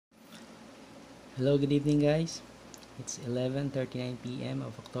Hello, good evening guys. It's 11:39 p.m.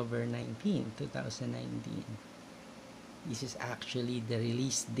 of October 19, 2019. This is actually the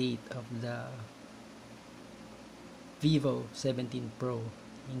release date of the Vivo 17 Pro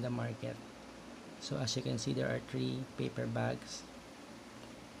in the market. So as you can see, there are 3 paper bags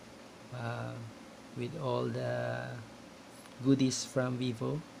with all the goodies from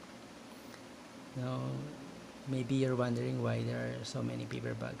Vivo. Now, maybe you're wondering why there are so many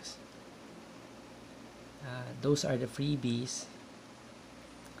paper bags. Those are the freebies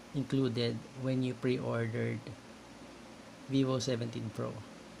included when you pre-ordered Vivo 17 Pro.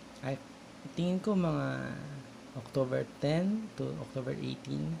 Ay, tingin ko mga October 10 to October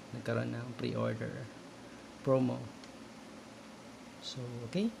 18 nagkaroon ng pre-order promo. So,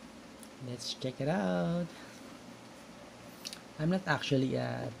 okay. Let's check it out. I'm not actually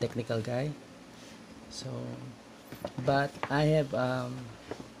a technical guy. So, but I have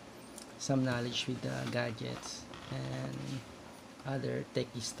some knowledge with the gadgets and other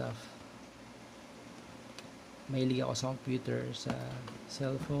techie stuff. Mahilig ako sa computer, sa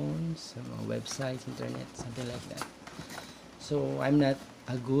cellphones, sa mga websites, internet, something like that. So I'm not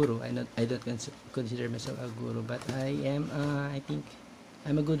a guru. I don't consider myself a guru, but I think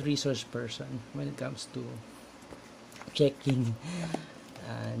I'm a good resource person when it comes to checking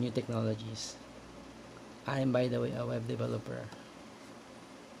new technologies. I'm, by the way, a web developer.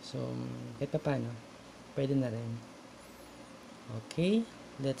 So, kahit pa paano, pwede na rin. Okay,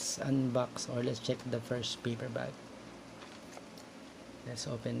 let's unbox or let's check the first paper bag. Let's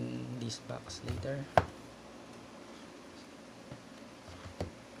open this box later.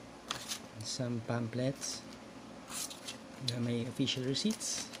 Some pamphlets na may official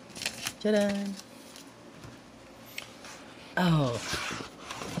receipts. Tadaan! Oh!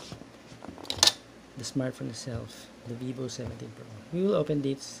 The smartphone itself, the Vivo 17 Pro. We will open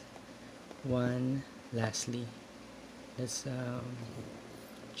this one lastly. Let's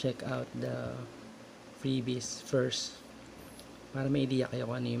check out the freebies first para may idea kayo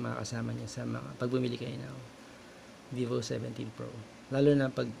kung ano yung mga kasama niya sa mga pag bumili kayo ng Vivo 17 Pro. Lalo na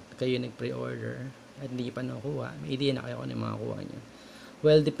pag kayo nag-pre-order at hindi pa nakuha, may idea na kayo kung ano yung mga kuha niyo.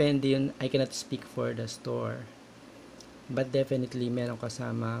 Well, depende yun. I cannot speak for the store. But definitely, meron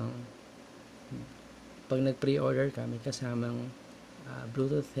kasamang pag nag-pre-order ka, may kasamang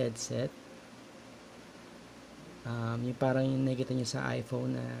Bluetooth headset. Yung parang yung nakikita nyo sa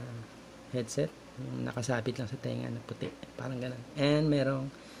iPhone na headset, yung nakasabit lang sa tenga na puti, parang ganun. And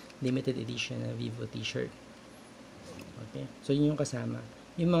merong limited edition na Vivo t-shirt. Okay, so yun yung kasama.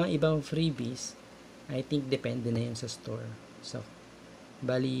 Yung mga ibang freebies, I think depende na yun sa store. So,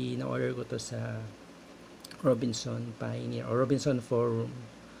 bali na-order ko to sa Robinson Pioneer or Robinson Forum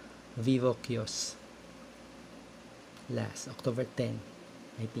Vivo Kiosk last October 10,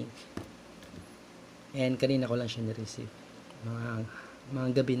 I think. And kanina ko lang siya na-receive.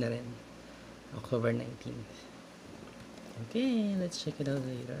 Mga gabi na rin. October 19th. Okay, let's check it out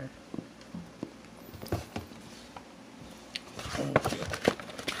later.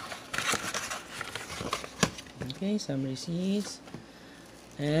 Okay, some receipts.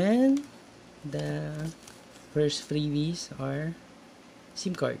 And the first freebies are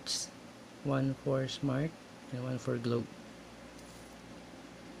SIM cards. One for Smart and one for Globe.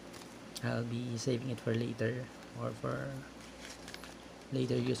 I'll be saving it for later or for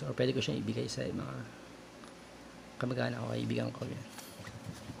later use, or pwede ko siyang ibigay sa mga kamag-anak ko, kaibigan ko yan.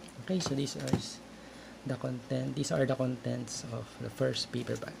 Okay, so these are the contents of the first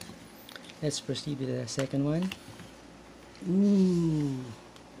paper bag. Let's proceed with the second one. Ooh,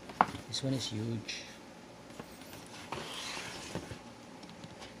 this one is huge.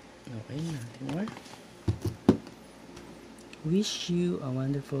 Okay, nothing more. Wish you a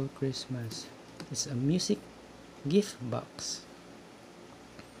wonderful Christmas. It's a music gift box.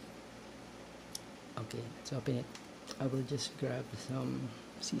 Okay, let's open it. I will just grab some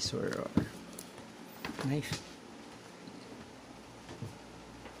scissor or knife.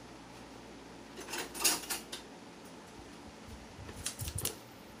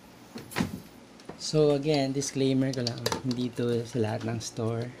 So again, disclaimer ko lang, hindi ito sa lahat ng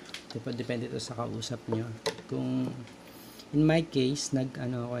store. Depende ito sa kausap nyo. Kung in my case, nag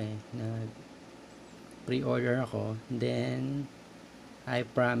pre-order ako, then I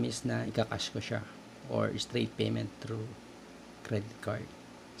promise na ika-cash ko siya or straight payment through credit card.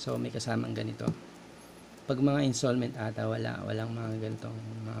 So may kasamang ganito. Pag mga installment ata, walang mga ganitong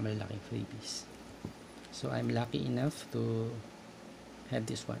mga malalaking freebies. So I'm lucky enough to have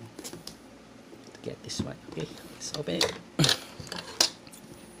this one. To get this one. Okay, let's open it.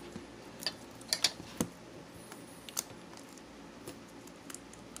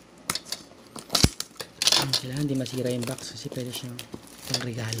 Kailangan hindi masira yung box kasi pwede siyang pang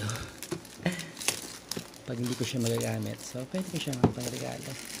regalo. Pag hindi ko siya magagamit. So, pwede ko siyang pang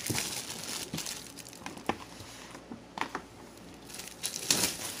regalo.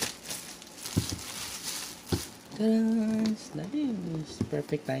 Nice.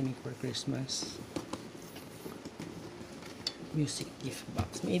 Perfect timing for Christmas. Music gift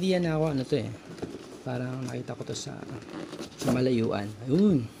box. May idea na ako ano to eh. Parang nakita ko to sa malayuan.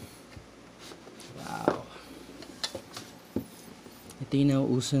 Ayun. Wow. Ito yung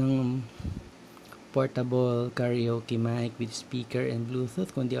nauuso ng portable karaoke mic with speaker and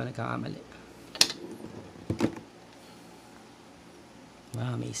Bluetooth kung di ako nagkakamali.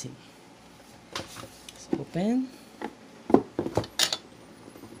 Wow, amazing. Let's open.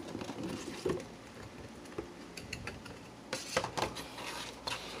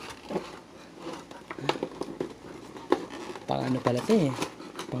 Pang ano pala ito eh.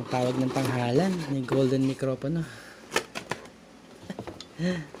 Pang tawag ng tanghalan. May golden microphone.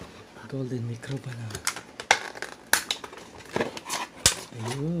 Golden microphone.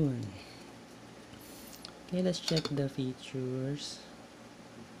 Ayun. Okay, let's check the features.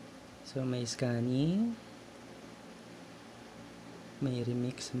 So, may scanning. May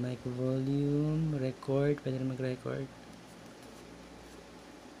remix mic volume. Record. Pwede na mag-record.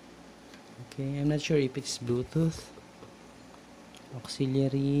 Okay, I'm not sure if it's Bluetooth.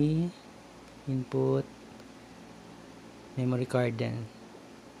 Auxiliary. Input. Memory card din.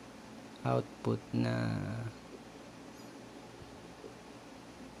 Output na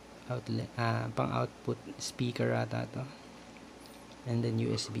outlet, pang output speaker ata to. And then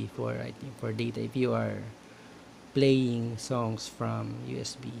USB for, I think, for data if you are playing songs from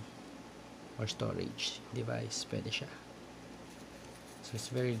USB or storage device, pwede siya. So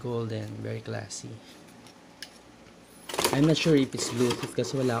it's very golden, very classy. I'm not sure if it's Bluetooth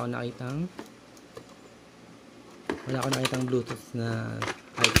kasi wala akong nakitang Bluetooth na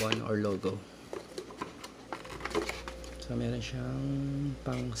icon or logo. So meron siyang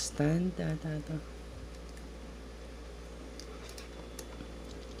pang stand ata ito.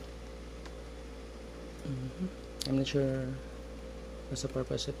 I'm not sure what's the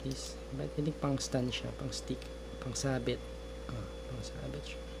purpose of this, but I think pang stand siya, pang stick, pang sabit. Pang sabit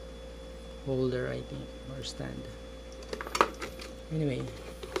siya. Holder I think, or stand. Anyway.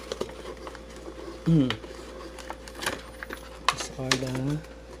 These are the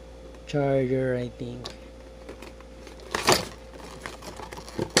charger I think.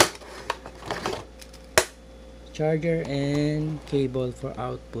 Charger and cable for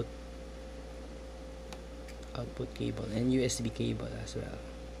output cable and USB cable as well.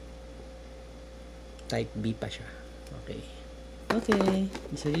 Type B pa siya. Okay,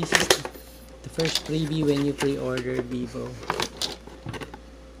 so this is the first freebie when you pre-order Vivo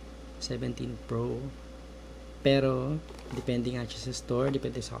 17 Pro, pero depende nga siya sa store,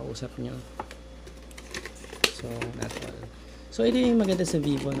 depende sa kausap nyo. So not all. So ito yung maganda sa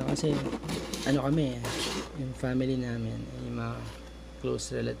Vivo, no? Kasi ano kami, yung family namin, yung mga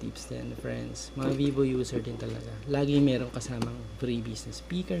close relatives din, friends, mga Vivo user din talaga. Lagi meron kasamang freebies na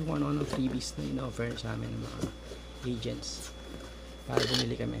speaker, kung ano freebies na in-offer sa amin ng mga agents para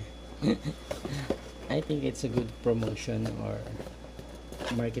bumili kami. I think it's a good promotion or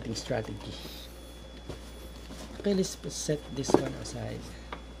marketing strategy. Okay, let's set this one aside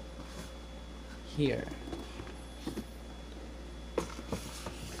here.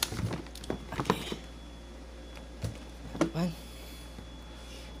 Okay, one.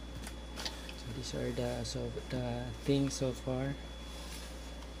 So these are the things so far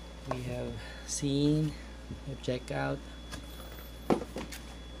we have seen. We've checked out.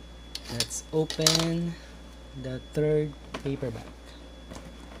 Let's open the third paperback.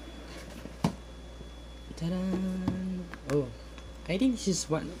 Ta-da! Oh, I think this is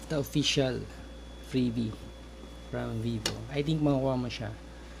one of the official freebie from Vivo. I think makukuha mo siya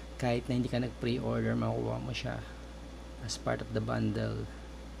kahit na hindi ka nag-pre-order, makukuha mo siya as part of the bundle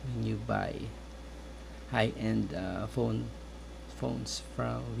when you buy high-end phones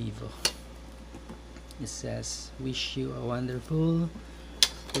from Vivo. It says, wish you a wonderful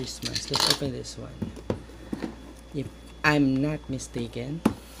Christmas. Let's open this one. If I'm not mistaken,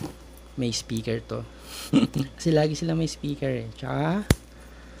 may speaker to. Kasi lagi sila may speaker eh. Tsaka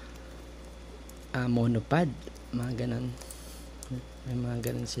monopod, mga ganon. May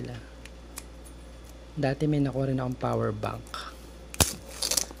mga ganon sila. Dati may nakuha rin akong power bank.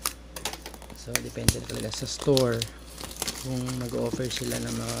 So depende talaga sa store kung mag-offer sila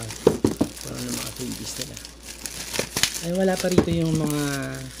ng mga freebies nila. Ay wala pa rito yung mga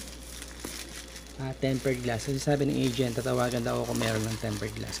tempered glass. Kasi sabi ng agent, tatawagan daw ako kung meron ng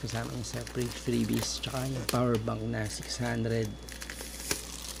tempered glass kasama yung sa freebies, tsaka yung power bank na 6,000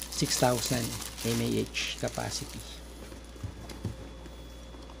 mAh capacity.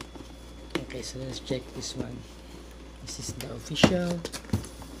 Okay, so let's check this one. This is the official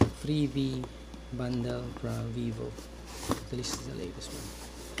freebie bundle from Vivo. This is the latest one.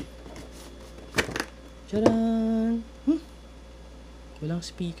 Tcharan! Walang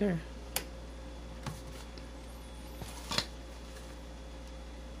speaker.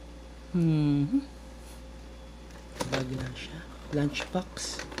 Bag lang siya.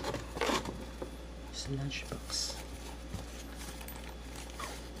 Lunchbox. It's a lunchbox.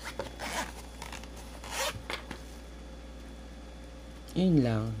 Yun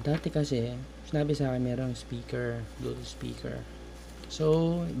lang. Dati kasi, sinabi sa akin merong speaker, Bluetooth speaker.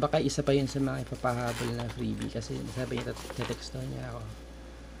 So, baka isa pa yun sa mga ipapahabol na freebie kasi sabi niya, text niya ako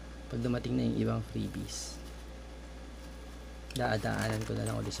pag dumating na yung ibang freebies. Daadaanan ko na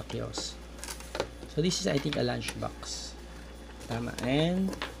lang ulit sa kiosk. So, this is I think a lunchbox. Tama.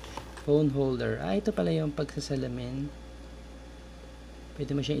 And, phone holder. Ito pala yung pagsasalamin.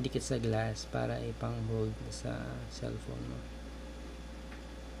 Pwede mo siyang idikit sa glass para ipang hold sa cellphone mo.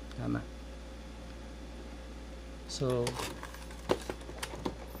 Tama. So,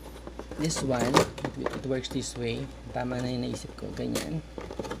 this one, it works this way. Tama na yung naisip ko. Ganyan.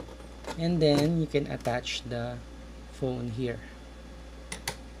 And then, you can attach the phone here.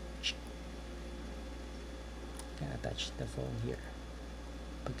 You can attach the phone here.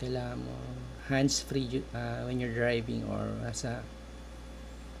 Pag kailangan mo, hands-free when you're driving or sa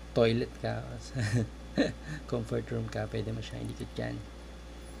toilet ka, o sa comfort room ka, pwede mo siya idikit yan.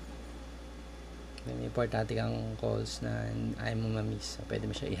 May importante kang calls na ayaw mo ma-miss. So, pwede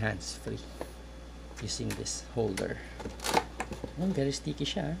mo siya i-hands-free using this holder. Very sticky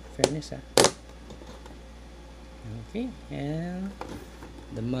siya. Fairness ha. Okay. And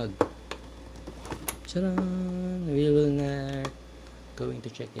the mug. Tcharan! We will not going to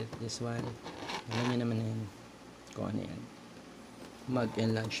check it. This one. Alam niyo naman yan. Kung ano yan. Mug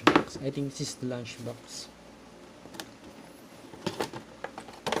and lunchbox. I think this is the lunchbox.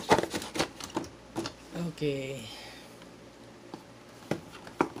 Okay.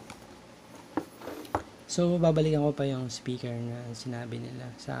 So, babalikan ko pa yung speaker na sinabi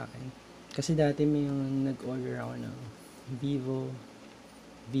nila sa akin. Kasi dati may yung nag-order ako ng Vivo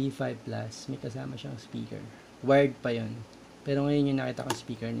V5 Plus. May kasama siyang speaker. Wired pa yon. Pero ngayon yung nakita ko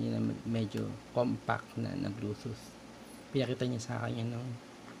speaker niya medyo compact na Bluetooth. Pinakita niya sa akin yun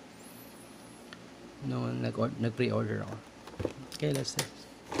nung nag-pre-order ako. Okay, let's see.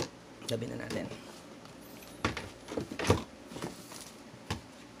 Sabi na natin.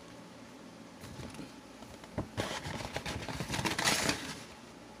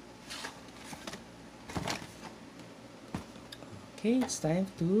 Okay, it's time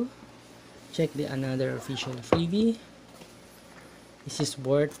to check the another official freebie. This is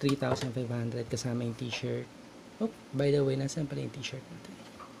worth 3,500 kasama yung t-shirt. Oh, by the way, nasaan pala yung t-shirt natin?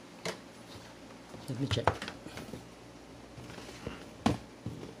 Let me check.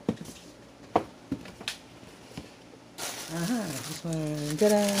 Aha, this one.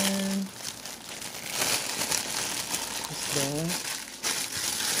 Tadaan! This is the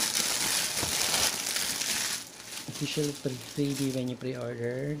official freebie when you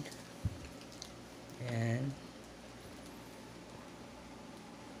pre-ordered. And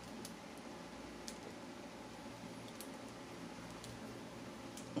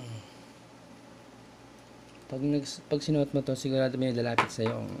pag sinuot mo to, sigurado may lalapit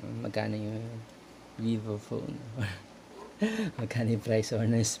sa'yo kung magkano yung Vivo phone magkano yung price or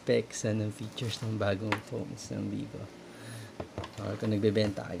ng specs ng features ng bagong phones ng Vivo, or kung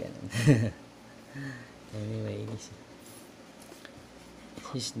nagbebenta ka ganun. Anyway, this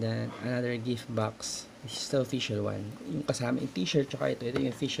is the another gift box. This is the official one, yung kasama yung t-shirt, tsaka ito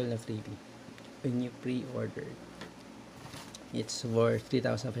yung official na freebie when you pre-ordered. It's worth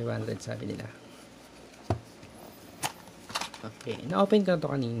 3,500 sabi nila. Okay, na-open ko na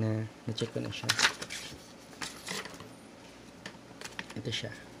to kanina, na-check ko na siya. Ito siya.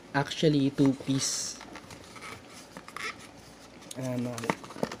 Actually, 2-piece.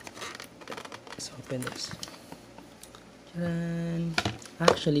 Let's open this. Tcharan!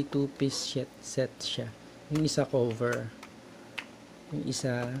 Actually, 2-piece set siya. Yung isa cover. Yung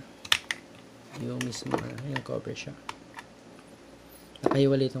isa, yung mismo, yung cover siya.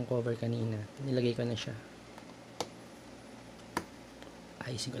 Nakahiwalay itong cover kanina. Nilagay ko na siya.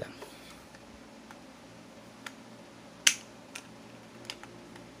 Ayusin ko lang.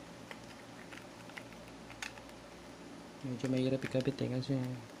 Medyo mahirap ikabit kasi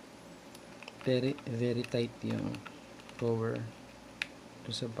very tight yung cover to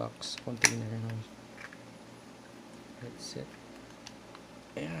sa box container. That's it.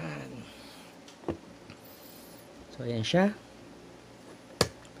 Ayan. So ayan siya.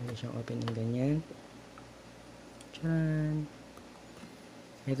 Pwede siyang open ng ganyan. Tcharan!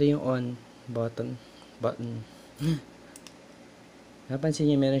 Ito yung on button. Napansin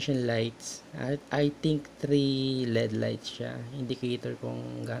niyo meron siyang lights. I think 3 LED lights siya. Indicator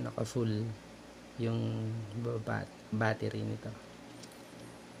kung gaano ka full yung battery nito.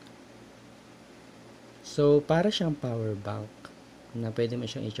 So, para siyang power bank na pwede mo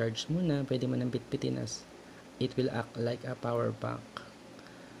siyang i-charge muna, pwede mo nang bitbitin as it will act like a power bank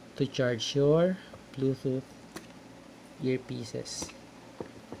to charge your Bluetooth earpieces.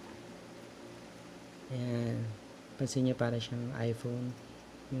 Ayan. Pansin nyo para siyang iPhone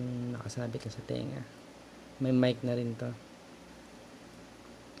yung nakasabit ka sa tenga. May mic na rin to.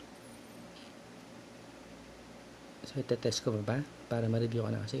 So, itetest ko ba? Para ma-review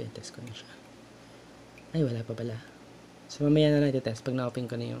ko na. Sige, test ko na siya. Ay, wala pa pala. So, mamaya na lang itetest pag na-open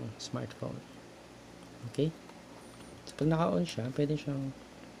ko na yung smartphone. Okay? So, pag naka-on siya, pwede siyang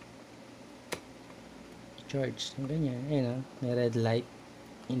charge. Yung ganyan. Ayan o. May red light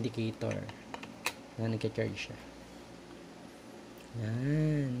indicator na nagka-charge siya.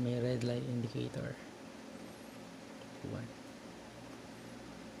 Yan. May red light indicator.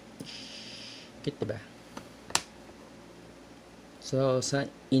 Cute, diba? So, sa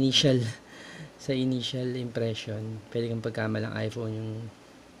initial impression, pwede kang pagkamalang iPhone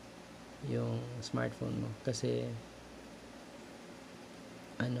yung smartphone mo. Kasi,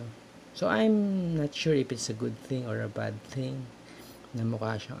 so I'm not sure if it's a good thing or a bad thing na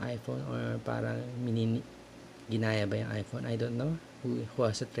mukha siyang iPhone or parang ginaya ba yung iPhone. I don't know who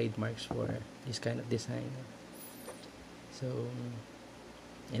has the trademarks for this kind of design. So,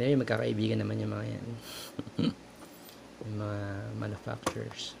 anyway, magkakaibigan naman yung mga yan. Yung mga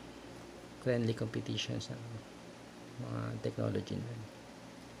manufacturers. Friendly competitions ng mga technology na.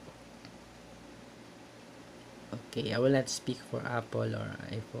 Okay, I will not speak for Apple or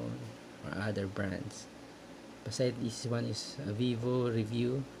iPhone or other brands. Besides, this one is a Vivo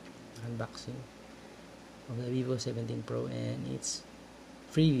review unboxing of the Vivo 17 Pro, and it's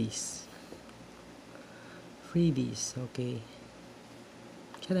freebies. Okay.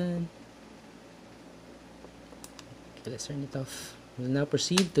 Tcharan! Okay, let's turn it off. We'll now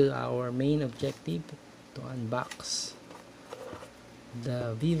proceed to our main objective, to unbox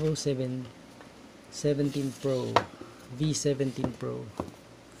the Vivo V17 Pro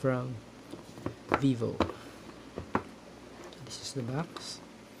from Vivo. So, this is the box.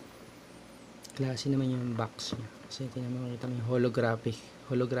 Klase naman yung box niya. Kasi tingnan mo, makita mo yung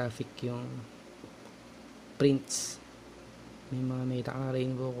holographic yung prints. May mga makita ka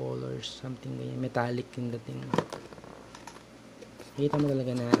rainbow colors, something ganyan, metallic yung dating. Makita mo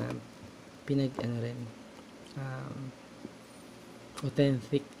talaga na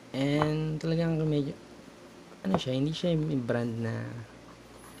authentic, and talagang medyo hindi siya yung brand na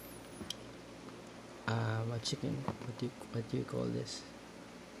what you call this.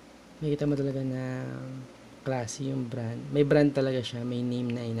 Makita mo talaga na classy yung brand. May brand talaga siya, may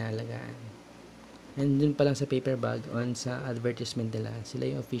name na inaalagaan. And dun pa lang sa paper bag, on sa advertisement nila,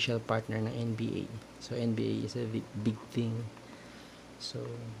 sila yung official partner ng NBA. So NBA is a big thing. So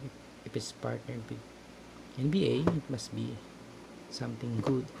if it's partnered with NBA, it must be something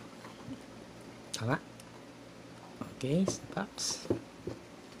good. Tama? Okay, box.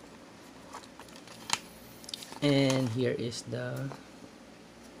 And here is the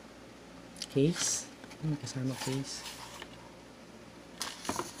case. Kasama case.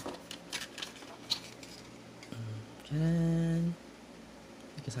 Diyan.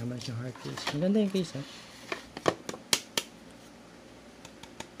 Kasama na siyang hard case. Maganda yung case, ha?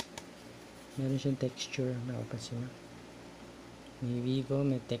 Meron siyang texture. Nakapansin mo. May Vivo,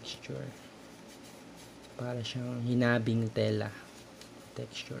 may texture. Para siyang hinabing tela.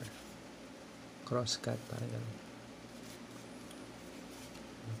 Texture. Crosscut, parang gano'n.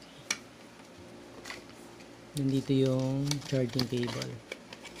 Okay. Nandito yung charging cable.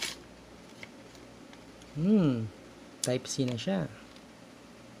 Type-C na siya.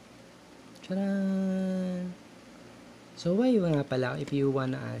 Tcharan! So, why nga pala, if you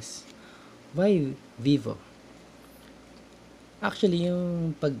wanna ask, why Vivo? Actually,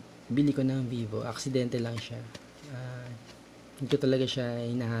 yung pagbili ko ng Vivo, aksidente lang siya. Hindi ko talaga siya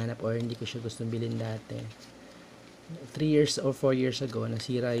hinahanap or hindi ko siya gustong bilhin dati. 3 years or 4 years ago,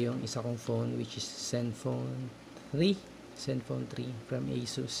 nasira yung isa kong phone, which is Zenfone 3 from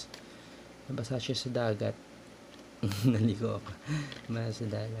Asus. Nabasa siya sa dagat. Naligo ako. Nabasa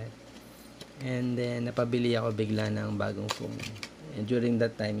sa dagat. And then, napabili ako bigla ng bagong phone. And during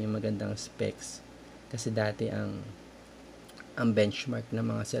that time, yung magandang specs. Kasi dati ang benchmark ng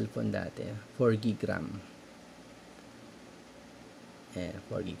mga cellphone dati, 4 GB RAM. 4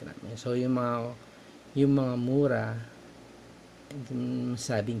 GB RAM. So, yung mga mura, hindi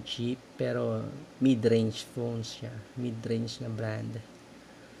sabing cheap, pero mid-range phones siya. Mid-range na brand.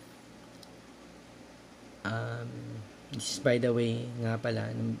 This is, by the way, nga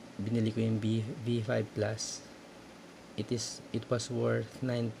pala, nung binili ko yung V5 Plus, it was worth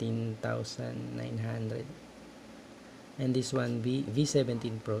 19,900. And this one,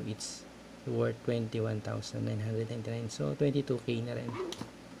 V17 Pro, it's worth 21,999. So, 22K na rin.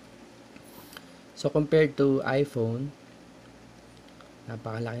 So, compared to iPhone,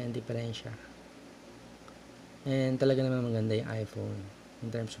 napakalaki ng diferensya. And talaga naman maganda yung iPhone in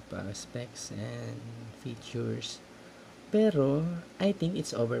terms of specs and features. Pero, I think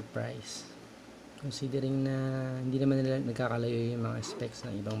it's overpriced. Considering na hindi naman nila nagkakalayo yung mga specs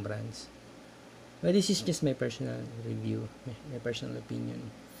ng ibang brands. But this is just my personal review, my personal opinion.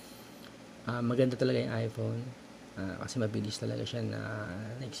 Maganda talaga yung iPhone. Kasi mabilis talaga siya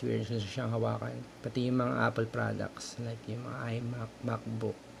na-experience ko siyang hawakan. Pati yung mga Apple products, like yung mga iMac,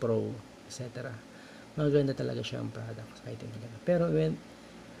 MacBook Pro, etc. Maganda talaga siyang products. Pero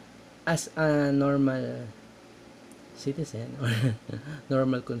as a normal citizen or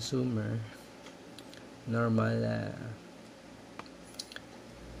normal consumer, normal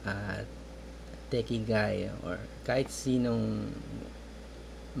techie guy or kahit sinong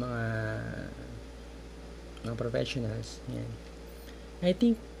mga professionals, yan, I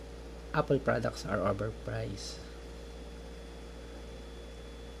think Apple products are overpriced.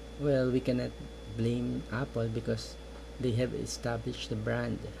 Well, we cannot blame Apple because they have established the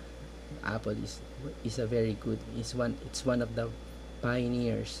brand. Apple is a very good, it's one of the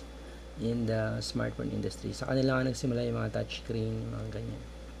pioneers in the smartphone industry. Sa kanila nga nagsimula yung mga touchscreen, mga ganyan.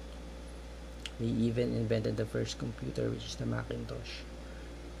 They even invented the first computer, which is the Macintosh.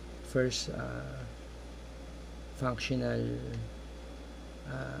 First functional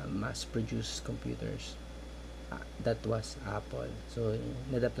mass-produced computers. That was Apple. So,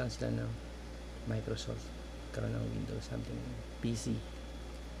 nadap lang sila ng Microsoft. Karoon ng Windows, something, PC.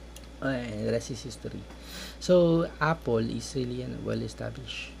 And the rest is history. So, Apple is really a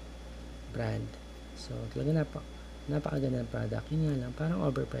well-established brand. So, talaga napakaganda ng product. Yun nga lang, parang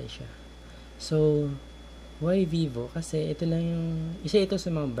overpriced siya. So, why Vivo? Kasi ito lang yung, isa ito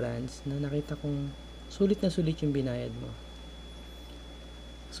sa mga brands na nakita kong sulit na sulit yung binayad mo.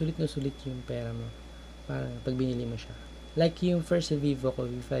 Sulit na sulit yung pera mo. Parang pag binili mo siya. Like yung first Vivo ko,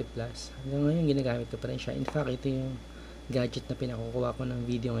 V5 Plus. Hanggang ngayon, ginagamit ko pa rin siya. In fact, ito yung gadget na pinakukuha ko ng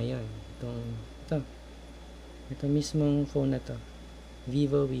video ngayon. Ito mismong phone na to.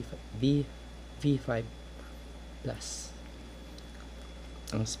 Vivo V5 Plus.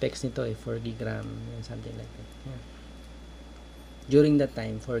 Ang specs nito ay 4 GB RAM, something like that. Yeah. During that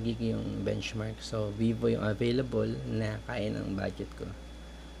time, 4 GB yung benchmark. So, Vivo yung available na kaya ng budget ko.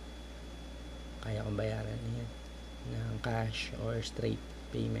 Kaya kong bayaran yan ng cash or straight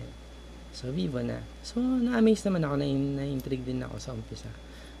payment. So, Vivo na. So, na-amaze naman ako, na-intrigue din ako sa umpisa.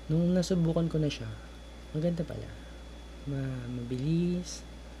 Nung nasubukan ko na siya, maganda pala. Mabilis.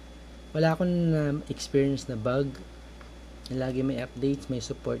 Wala akong experience na bug. Lagi may updates, may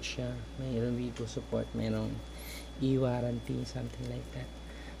support siya. Mayroong Vivo support, mayroong e-warranty, something like that.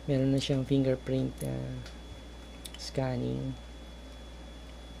 Meron na siyang fingerprint scanning.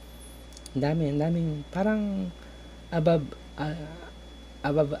 Ang dami. Parang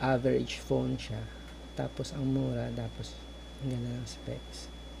above average phone siya. Tapos ang mura, tapos ang ganda ng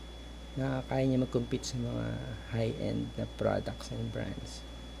specs. Kaya niya mag-compete sa mga high-end na products and brands.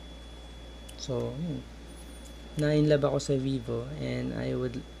 So, yun. Na-inlove ako sa Vivo and I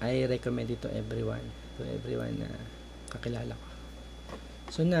recommend it to everyone na kakilala ko.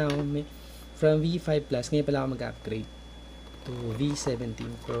 So now, from V5 Plus, ngayon pala ako mag-upgrade to V17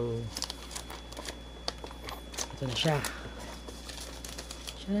 Pro. Ito na siya.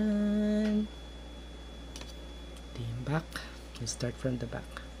 Tcharan! Ito yung back. Let's start from the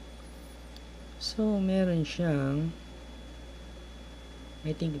back. So, meron siyang,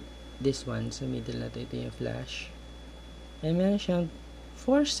 I think this one, sa middle na ito yung flash. And meron siyang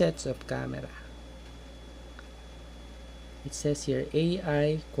 4 sets of camera. It says here,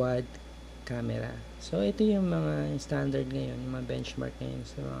 AI quad camera. So, ito yung mga standard ngayon, yung mga benchmark ngayon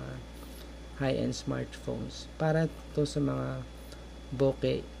sa mga high-end smartphones. Para to sa mga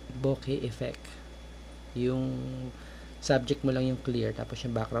bokeh effect. Yung subject mo lang yung clear, tapos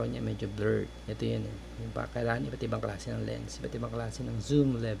yung background niya medyo blurred. Ito yun. Yung kailangan iba't ibang klase ng lens, iba't ibang klase ng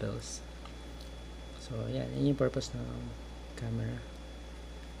zoom levels. So, yan. Yan yung purpose ng camera.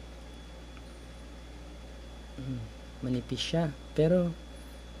 Manipis siya. Pero,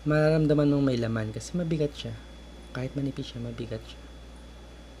 mararamdaman mong may laman kasi mabigat siya. Kahit manipis siya, mabigat siya.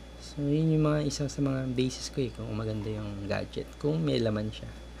 So, yun yung mga isa sa mga basis ko kung maganda yung gadget. Kung may laman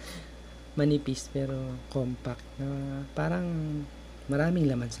siya. Manipis pero compact na parang maraming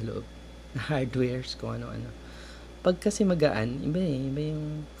laman sa loob. Na hardwares, kung ano-ano. Pag kasi magaan, iba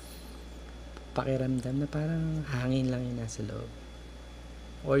yung pakiramdam na parang hangin lang yung nasa loob.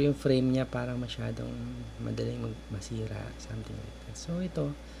 Or yung frame niya parang masyadong madaling masira, something like that. So,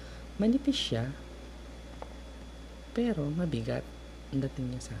 ito, manipis siya, pero mabigat ang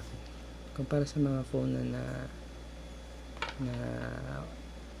dating niya sa akin. Kumpara sa mga phone na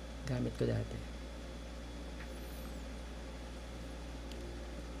gamit ko dati.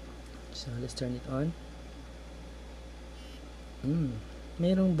 So, let's turn it on.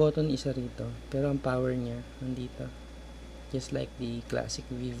 Mayroong button isa rito, pero ang power niya nandito. Just like the classic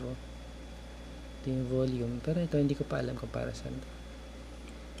Vivo. Ito yung volume, pero ito hindi ko pa alam kung para saan.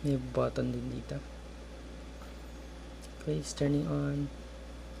 May button din dito. Okay, it's turning on.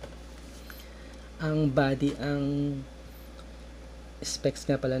 Ang body, ang specs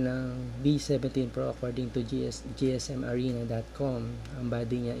nga pala ng V17 Pro according to gsmarena.com. Ang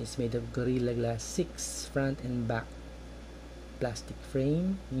body niya is made of Gorilla Glass 6 front and back plastic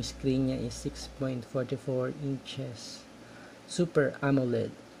frame. Yung screen niya is 6.44 inches Super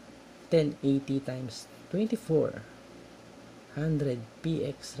AMOLED 1080 x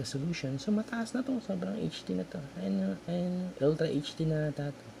 2400px resolution. So mataas na to, sobrang HD na to. And Ultra HD na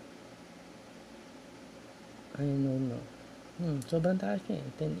ata to. I don't know. Sobrang taas niya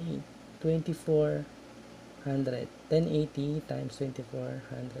 1080 x 2400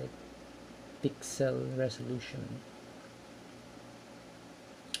 pixel resolution.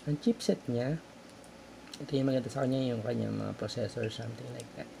 Ang chipset niya, ito yung maganda sa kanya, yung kanyang mga processor, something like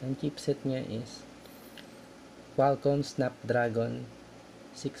that. Ang chipset niya is Qualcomm Snapdragon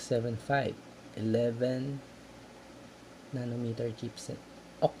 675 11 nanometer chipset.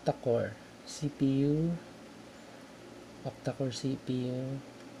 Octa-core CPU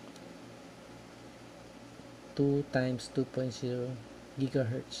 2 times 2.0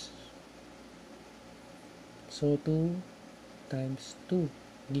 gigahertz. So 2 times 2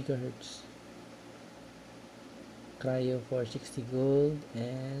 gigahertz. Cryo 460 gold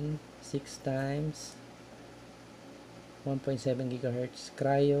and 6 times 1.7 gigahertz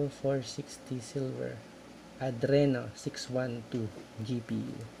Cryo 460 silver. Adreno 612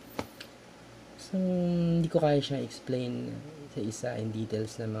 GPU. So, hindi ko kaya siyang explain sa isa in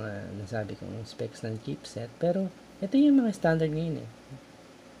details na mga nasabi kong specs ng chipset. Pero, ito yung mga standard ngayon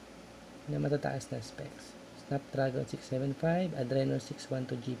na matataas na specs. Snapdragon 675, Adreno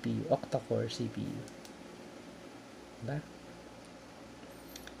 612 GPU, octa-core CPU. Diba?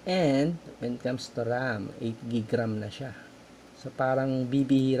 And, when it comes to RAM, 8GB RAM na siya. So, parang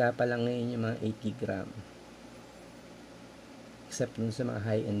bibihira pa lang ngayon yung mga 8GB RAM. Except dun sa mga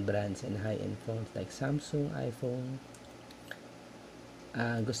high-end brands and high-end phones like Samsung, iPhone.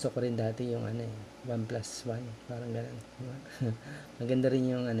 Gusto ko rin dati yung OnePlus 1, parang ganun. Maganda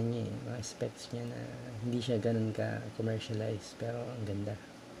rin yung niya, mga specs niya na hindi siya ganun ka commercialized, pero ang ganda,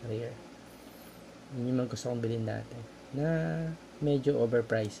 rare. Yun yung mga gusto kong bilhin dati na medyo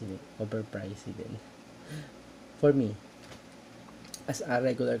overpriced din for me as a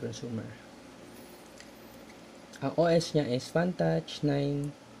regular consumer. Ang OS niya is FunTouch 9.1,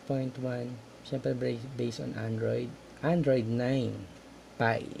 syempre based on Android 9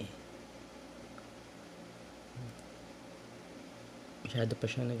 Pie. Masyado pa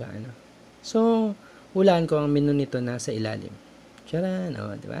siya nag-ano. So, hulaan ko ang menu nito nasa ilalim. Tcharan!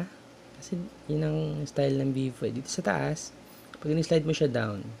 Di ba? Kasi yun ang style ng Vivo. Dito sa taas, pag ni-slide mo siya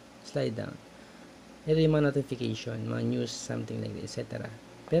down, slide down. Ito yung mga notification, mga news, something like that, etc.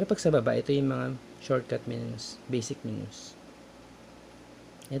 Pero pag sa baba, ito yung mga shortcut menus, basic menus.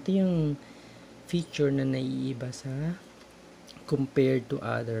 Ito yung feature na naiiba sa compared to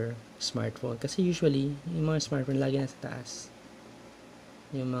other smartphone. Kasi usually, yung mga smartphone lagi nasa taas.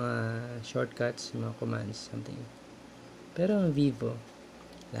 Yung mga shortcuts, yung mga commands, something. Pero ang Vivo,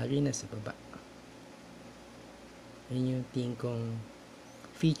 lagi nasa baba. Yun yung tingin kong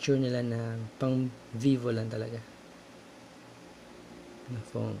feature nila na pang Vivo lang talaga na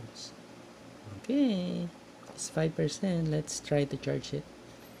phones. Okay, it's 5%. Let's try to charge it.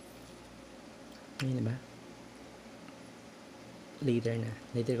 Ngayon ba?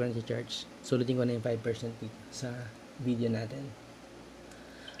 Later ko na i-charge. Sulitin ko na yung 5% dito sa video natin.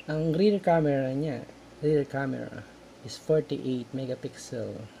 Ang rear camera is 48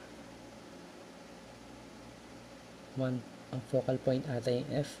 megapixel. Ang focal point ata yung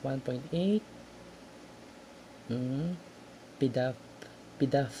f1.8. PDAF,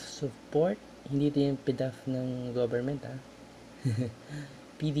 PDAF support. Hindi ito yung PDAF ng government,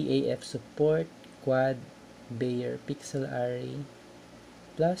 PDAF support, quad, Bayer pixel array,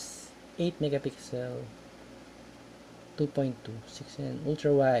 plus 8 megapixel, 2.2, 6 and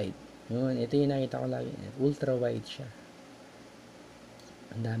ultra wide. Yun, ito yung nakita ko lagi. Ultra wide siya.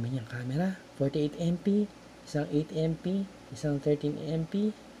 Ang dami niyang camera. 48 MP, isang 8 MP, isang 13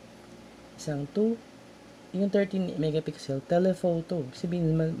 MP, isang 2. Yung 13 megapixel, telephoto.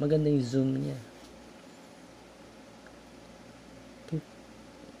 Sabihin maganda yung zoom niya.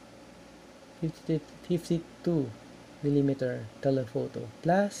 52 millimeter telephoto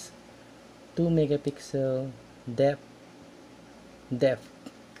plus 2 megapixel depth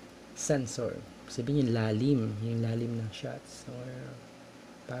sensor. Sabihin yung lalim ng shots or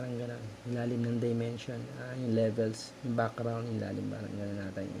parang gano'n, yung lalim ng dimension, yung levels, yung background, yung lalim, parang gano'n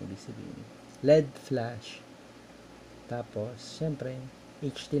natin yung ibig sabihin. LED flash, tapos syempre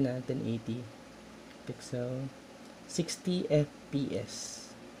HD na 1080 pixel, 60 fps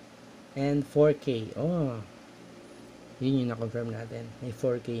and 4K. Yun yung na-confirm natin, may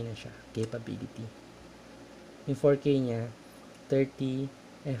 4K na siya capability. Yung 4K niya 30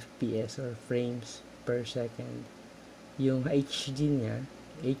 fps or frames per second. Yung HD niya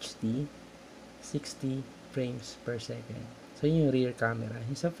HD 60 frames per second. So yun yung rear camera.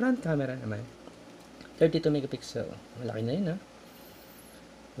 Yung sa front camera naman 32 megapixel. Malaki na yun,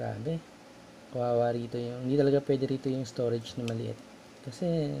 grabe. Kawawa rito yung, hindi talaga pwede rito yung storage na maliit. Kasi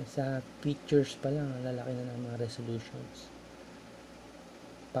sa pictures pa lang, lalaki na ng mga resolutions.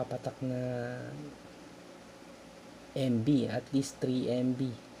 Papatak na MB, at least 3 MB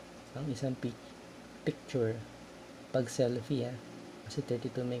ang isang picture pag selfie, kasi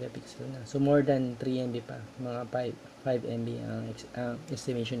 32 megapixel na. So more than 3 MB pa, mga 5 MB ang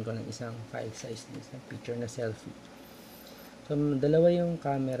estimation ko ng isang file size ng isang picture na selfie. So dalawa yung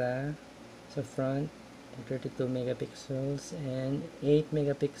camera sa front, 32 megapixels and 8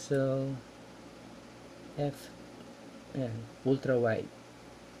 megapixel ultra wide.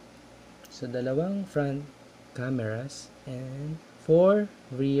 So dalawang front cameras and 4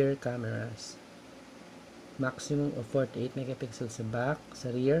 rear cameras. Maximum of 48 megapixels sa back, sa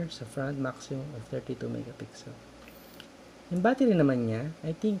rear, sa front, maximum of 32 megapixel. Yung battery naman niya,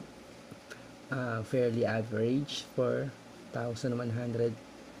 I think fairly average for 1,100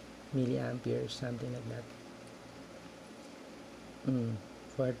 milliamperes, something like that.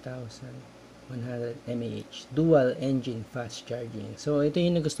 4,100 mAh. Dual engine fast charging. So, ito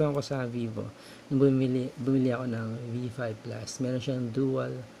yung nagustuhan ko sa Vivo. Nung bumili ako ng V5 Plus. Meron siyang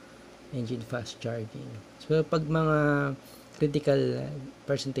dual engine fast charging. So, pag mga critical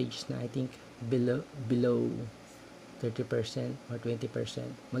percentage na, I think, below 30% or 20%,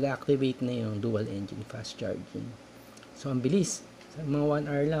 mag-activate na yung dual engine fast charging. So, ang bilis. Sa mga 1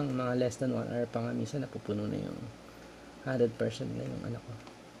 hour lang, mga less than 1 hour pa nga, minsan napupuno na yung 100% na yung ano ko.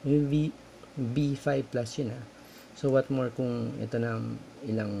 Yung V5 Plus yun, So, what more kung ito na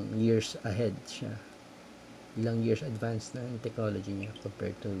ilang years ahead siya. Ilang years advanced na yung technology niya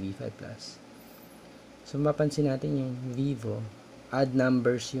compared to V5 Plus. So, mapansin natin yung Vivo, add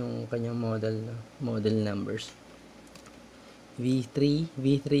numbers yung kanyang model numbers. V3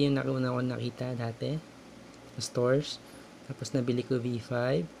 yung nakuha ko nakita dati sa stores. Tapos nabili ko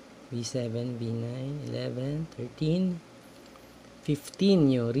V5, V7, V9, 11, 13,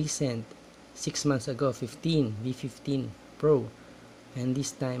 15 yung recent. 6 months ago, 15, V15 Pro. And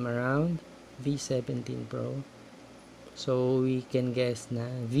this time around, V17 Pro. So, we can guess na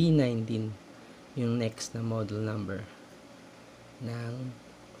V19 yung next na model number ng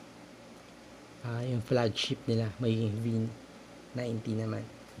yung flagship nila. Magiging V90 naman.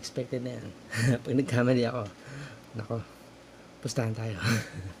 Expected na yan. Pag nagkamali ako, nako, pustahan tayo.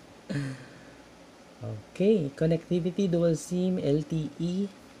 Okay, connectivity, dual SIM,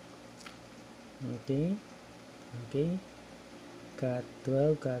 LTE. Okay. Cat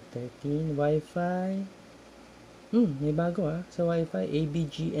 12, Cat 13, Wi-Fi. May bago sa Wi-Fi.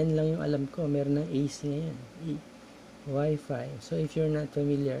 ABGN lang yung alam ko. Meron ng AC ngayon. Wi-Fi. So, if you're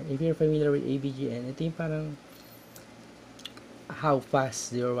familiar with ABGN, ito yung parang how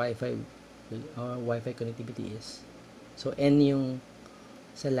fast your Wi-Fi or Wi-Fi connectivity is. So, N yung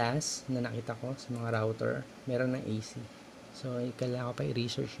sa last na nakita ko sa mga router, meron ng AC. So, kailangan ko pa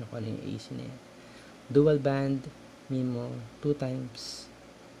i-research nyo kung ano yung AC na yan. Dual band, MIMO, 2 times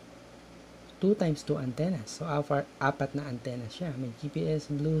 2 antennas. So, apat na antennas siya. May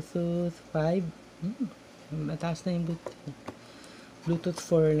GPS, Bluetooth, 5. Mataas na yung Bluetooth. Bluetooth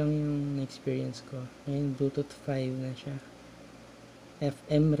 4 lang yung experience ko. Ngayon, Bluetooth 5 na siya.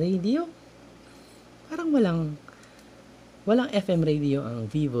 FM radio? Parang walang FM radio ang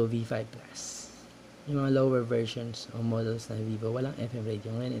Vivo V5 Plus. Yung mga lower versions o models na Vivo, walang FM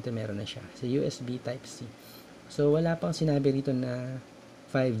radio. Ngayon, ito meron na siya. Sa USB Type-C. So, wala pang sinabi rito na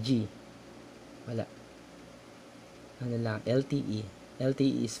 5G. Wala. Ano lang, LTE.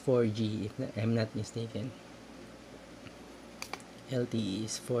 LTE is 4G if I'm not mistaken. LTE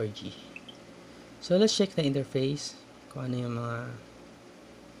is 4G. So, let's check the interface. Kung ano yung mga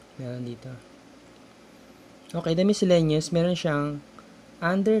meron dito. Okay, the miscellaneous, meron siyang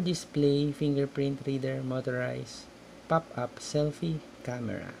under display, fingerprint reader, motorized, pop-up, selfie,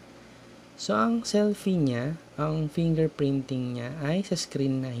 camera. So, ang selfie niya, ang fingerprinting niya ay sa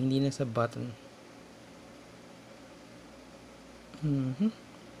screen na, hindi na sa button.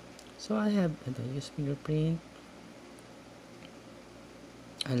 So, I have, use fingerprint,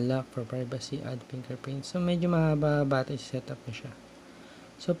 unlock for privacy, add fingerprint. So, medyo mahaba-haba ito setup mo siya.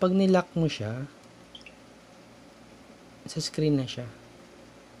 So, pag nilock mo siya, sa screen na siya.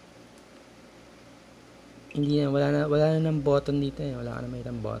 Hindi na, wala na ng button dito eh. Wala ka na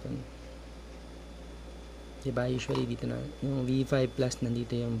makitang button. Diba, usually dito na, yung V5 Plus,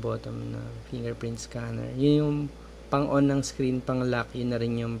 nandito yung bottom na fingerprint scanner. Yun yung pang-on ng screen, pang-lock, yun na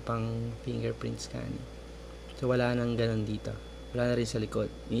rin yung pang-fingerprint scanning. So, wala nang ganun dito. Wala na rin sa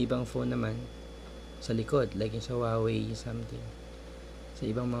likod. Yung ibang phone naman, sa likod, like yung sa Huawei, something. Sa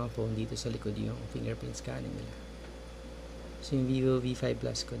ibang mga phone, dito sa likod yung fingerprint scanning nila. So, yung Vivo V5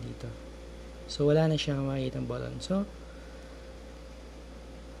 Plus ko dito. So, wala na siyang makikitang button. So,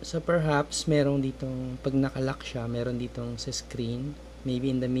 perhaps, meron ditong, pag nakalock siya, meron ditong sa screen,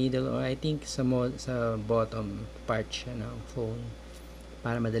 maybe in the middle, or I think sa bottom part siya ng phone,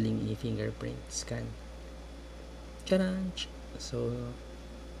 para madaling i-fingerprint scan. Charanch! So,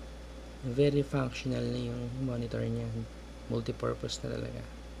 very functional na yung monitor niya. Multipurpose na talaga.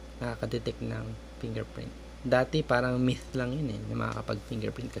 Nakaka-detect ng fingerprint. Dati, parang myth lang yun eh, na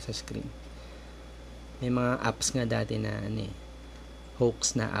makakapag-fingerprint ka sa screen. May mga apps nga dati na,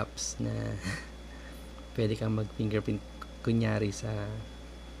 hoax na apps na pwede kang mag-fingerprint kunyari sa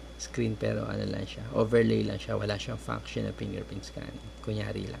screen, pero ano lang siya, overlay lang siya, wala siyang function na fingerprint scanning,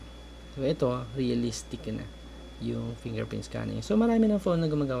 kunyari lang. So ito, realistic na yung fingerprint scanning. So marami ng phone na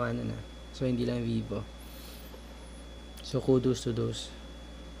gumagawa na. So hindi lang Vivo. So kudos to those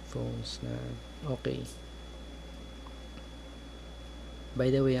phones na okay. By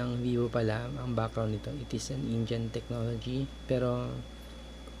the way, ang Vivo pala, ang background nito, it is an Indian technology, pero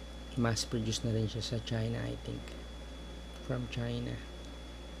mass produced na rin siya sa China, I think. From China.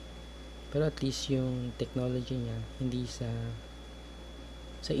 Pero at least yung technology niya, hindi sa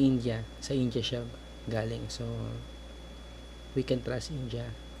India. Sa India siya galing. So, we can trust India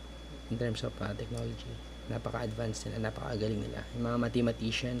in terms of technology. Napaka-advanced nila, napaka-galing nila. Yung mga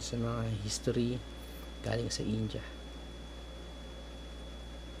mathematicians, yung mga history, galing sa India.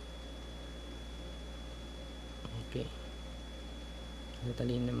 Okay.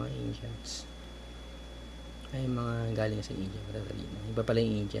 Matatalino ng mga Indians. Ay, mga galing sa India, matatalino. Iba pala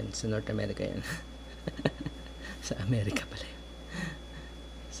yung Indians, sa North America yan. Sa America pala yun.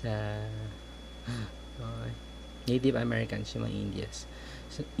 Sa Native Americans, yung mga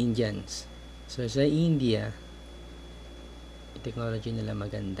Indians. So, sa India, yung technology nila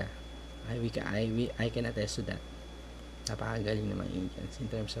maganda. I can attest to that. Napakagaling ng mga Indians in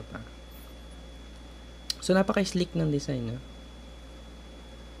terms of so, napaka-slick ng design, no?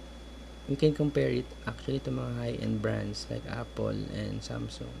 You can compare it actually to mga high-end brands like Apple and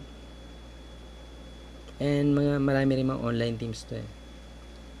Samsung. And marami rin mga online teams to eh.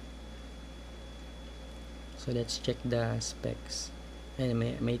 So, let's check the specs. Ayan,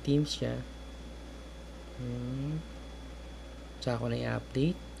 may teams siya. Tsaka ako na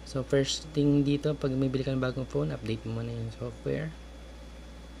i-update. So, first thing dito, pag may bili ka ng bagong phone, update mo muna yung software.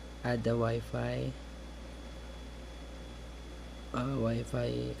 Add the Wi-Fi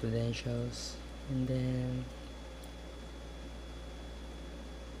credentials, and then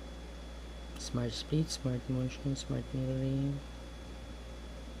smart split, smart motion, smart mirroring,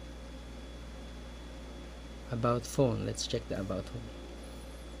 about phone. Let's check the about phone.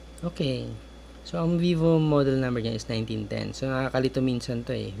 Okay, so ang Vivo model number niya is 1910. So nakakalito minsan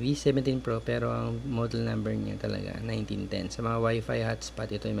to eh, V17 Pro, pero ang model number niya talaga 1910. Sa mga Wi-Fi hotspot,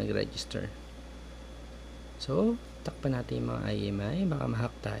 ito yung mag-register. So takpan natin yung mga IMI, baka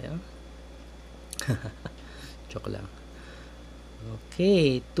ma-hack tayo. Joke lang.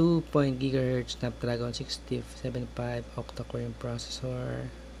 Okay, 2 GHz Snapdragon 675 octa-core yung processor.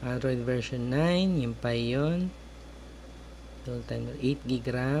 Android version 9, yung pa yun. Total time 8 gig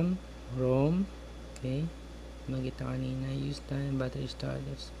RAM, ROM. Okay. Magita kanina, use time, battery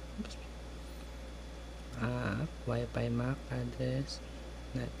status. Wi-Fi MAC address.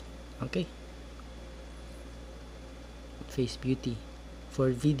 Not. Okay. Face beauty for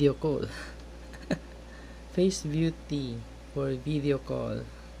video call. Face beauty for video call.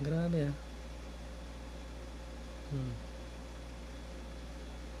 Grabe ah.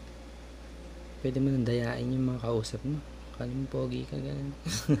 Pwede mo nang dayain yung mga kausap mo. Kala mo pogi ka, ganun.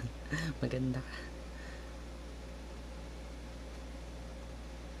 Maganda ka.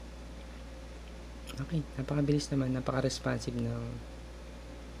 Okay, napakabilis naman, napaka-responsive ng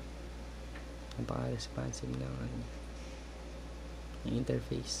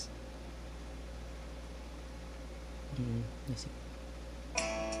interface. Yes.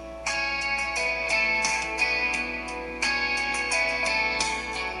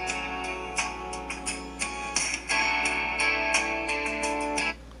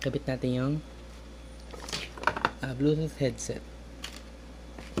 Kabit natin yung Bluetooth headset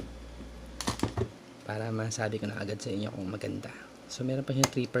para masabi ko na agad sa inyo kung maganda. So meron pa siyang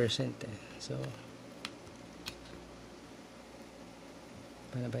 3% eh. So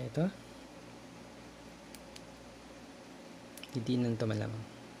paano ba ito? Didinan to malamang.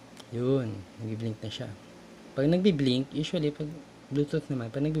 Yun, nagbi-blink na siya. Pag nagbi-blink, usually pag Bluetooth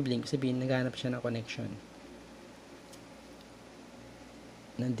naman, pag nagbi-blink, sabihin naghanap siya ng connection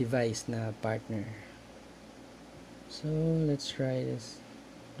ng device na partner. So let's try this.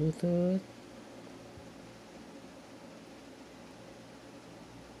 Bluetooth.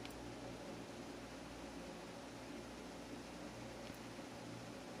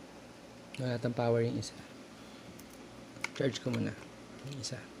 Wala tang power yung isa. Charge ko muna yung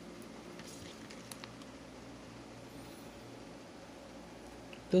isa.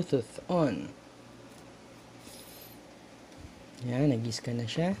 Bluetooth on. Yan, nag-scan na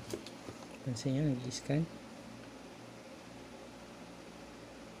siya. Pansin nyo, nag-scan.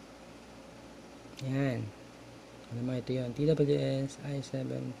 Yan. Alam mo, ito yun. TWS i7.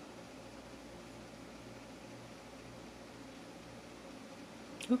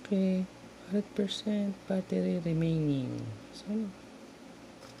 Okay. 100% battery remaining. So,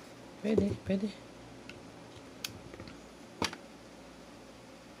 pwede.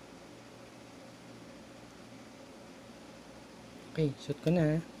 Okay, shoot ko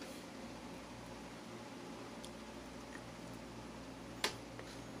na.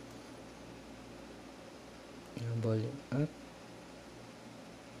 Volume up.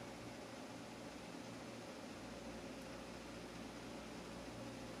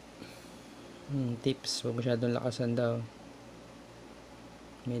 Tips, huwag masyadong lakasan daw.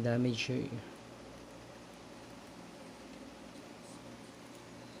 May damage siya.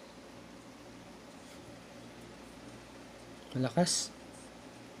 Malakas.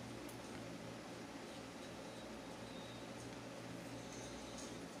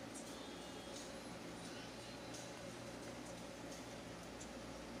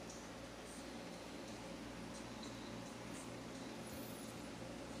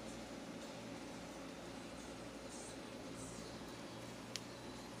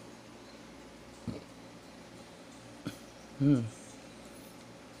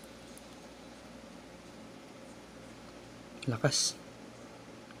 Lakas.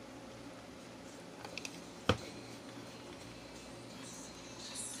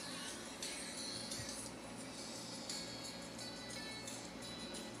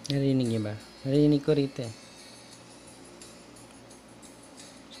 Narinig niyo ba? Narinig ko rito eh.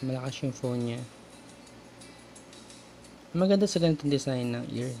 So, malakas yung phone niya. Maganda sa ganitong design ng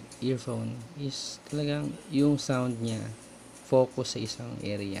earphone is talagang yung sound niya focus sa isang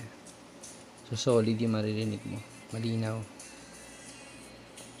area. So solid yung maririnig mo. Malinaw.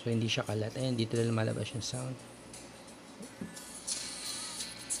 So hindi siya kalat. Ayan, dito na lumalabas yung sound.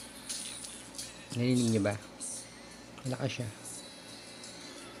 Narinig niyo ba? Malakas siya.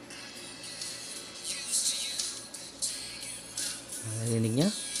 Narinig niya?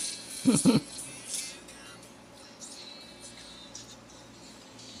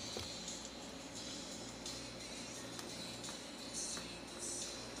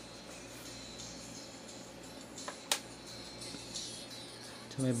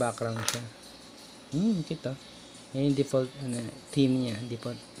 So may background siya. Kita. Yan yung default theme niya.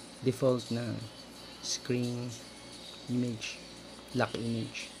 Default na screen image. Lock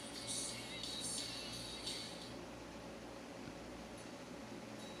image.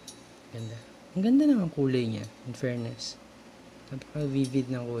 Ganda. Ang ganda ng kulay niya, in fairness.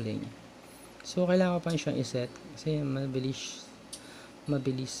 Napaka-vivid ng kulay niya. So, kailangan ko pa siyang iset kasi mabilis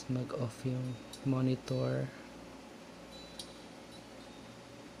mag-off yung monitor.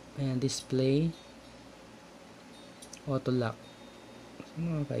 Ayan, display, auto lock. So,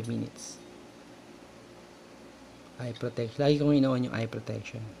 mga 5 minutes. Eye protection. Lagi kong ino-on yung eye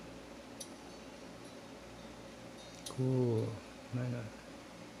protection. Cool. Ano?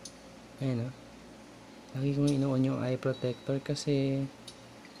 Ayan, oh. Lagi kong ino-on yung eye protector kasi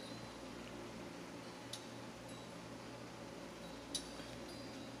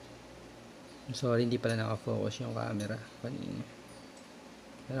sorry, hindi pala nakafocus yung camera kanina.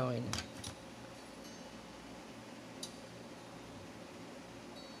 Pero okay na.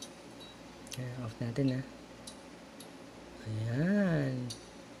 Ayan, off natin na. Ayan.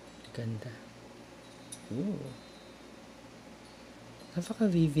 Ganda. Ooh.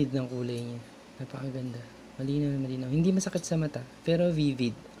 Napaka-vivid ng kulay niya. Napakaganda. Malinaw na malinaw. Hindi masakit sa mata, pero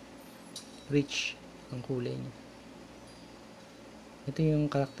vivid. Rich ang kulay niya. Ito yung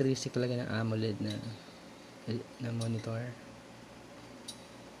characteristic talaga ng AMOLED na monitor.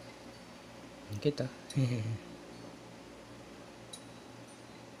 Kita.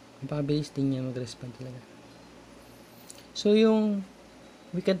 Napakabilis din niya mag-respond talaga. So yung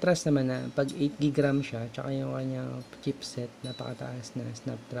we can trust naman na pag 8GB RAM siya, tsaka yung kanyang chipset, napakataas na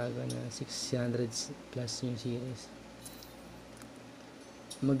Snapdragon na 600 plus yung series.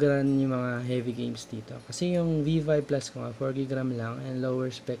 Mag-run yung mga heavy games dito. Kasi yung V5 Plus ko nga, 4GB RAM lang and lower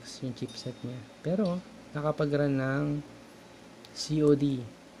specs yung chipset niya. Pero, nakapag-run ng COD,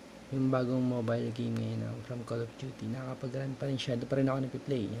 yung bagong mobile game ngayon from Call of Duty. Nakapag-run pa rin siya. Doon pa rin ako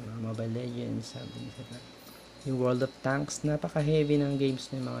nag-play. Yung mga Mobile Legends, something like that. Yung World of Tanks, napaka-heavy ng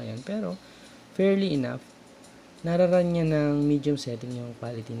games ng mga yan. Pero, fairly enough, nararan niya ng medium setting yung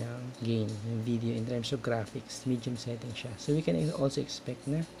quality ng game, yung video in terms of graphics, medium setting siya. So, we can also expect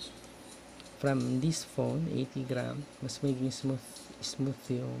na from this phone, 80 gram, mas magiging smooth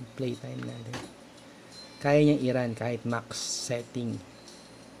yung playtime natin. Kaya niyang i-run kahit max setting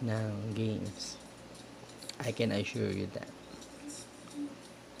ng games. I can assure you that.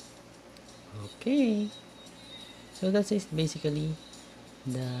 Okay. So, that's it basically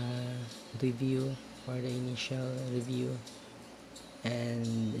the review or the initial review and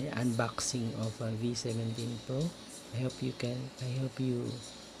the unboxing of a V17 Pro. I hope you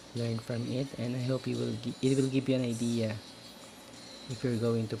learn from it, and I hope it will give you an idea if you're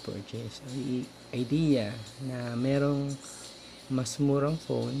going to purchase. Idea na merong mas murang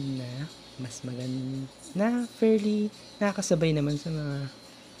phone na mas maganda, na fairly nakakasabay naman sa mga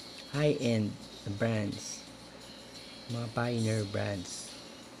high-end brands, mga pioneer brands.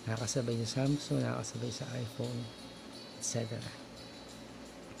 Nakakasabay sa Samsung, nakakasabay sa iPhone, etc.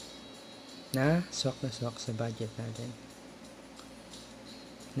 Na swak sa budget natin.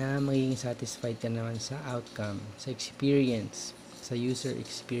 Na magiging satisfied ka naman sa outcome, sa experience, sa user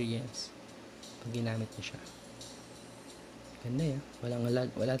experience pag ginamit mo siya. Ganda yan. Walang lag.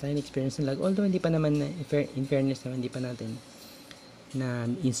 Wala tayong experience ng lag. Although, hindi pa naman, in fairness naman, hindi pa natin na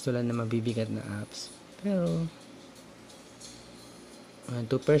installan na mabibigat na apps. Pero, 2%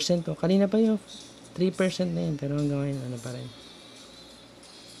 to. Kanina pa yung 3% na yun. Pero hanggang ngayon, ano pa rin.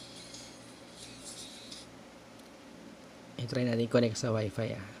 I-try natin connect sa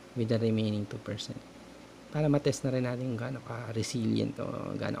Wi-Fi with the remaining 2%. Para matest na rin natin kung gaano ka-resilient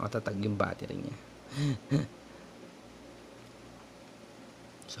o gaano katatag yung battery niya.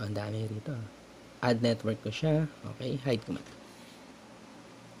 So, ang dami rito. Add network ko siya. Okay, hide ko muna.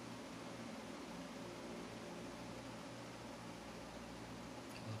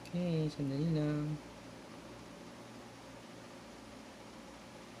 Okay, sandali lang.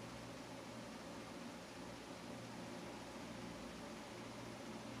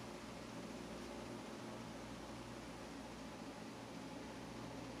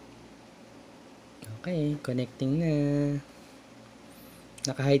 Okay, connecting na.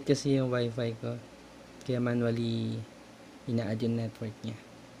 Naka-hide kasi yung Wi-Fi ko. Kaya manually ina-add yung network niya.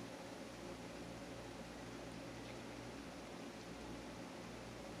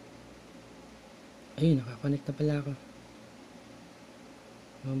 Ayun, naka-connect na pala ako.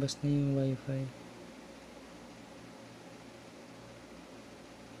 Lumabas na yung Wi-Fi.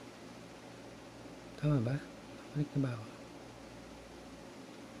 Tama ba? Connect na ba ako?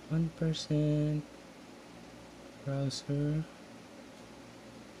 1%. Browser.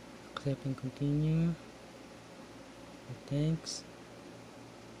 Accept and continue. Thanks.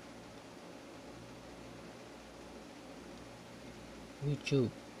 YouTube.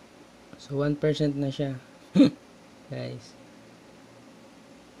 So 1% na siya. Guys.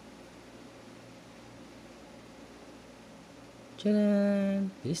 Tcharan!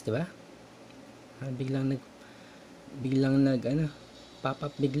 Bilis, diba? Biglang nag pop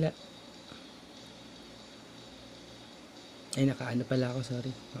up bigla. Ay, naka-ano pala ako,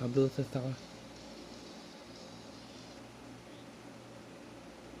 sorry. Naka-bluetooth ako.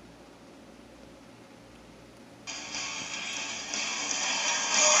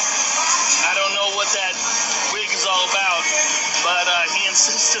 I don't know what that wig is all about, but he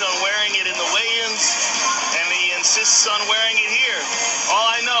insisted on wearing it in the weigh-ins, and he insists on wearing it here. All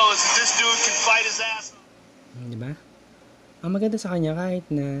I know is that this dude can fight his ass. Diba? Ang maganda sa kanya, kahit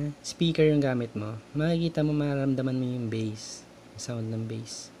na speaker yung gamit mo, makikita mo, mararamdaman mo yung bass, yung sound ng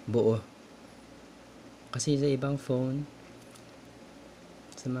bass, buo. Kasi sa ibang phone,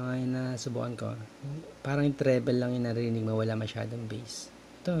 sa mga nasubukan ko, parang yung treble lang yung narinig mo, wala masyadong bass.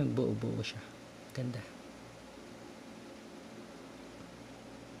 Ito, buo-buo siya. Ganda.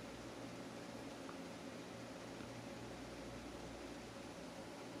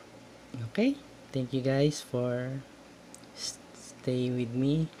 Okay, thank you guys for stay with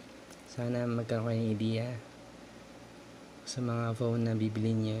me. Sana magkaroon kayo ng idea sa mga phone na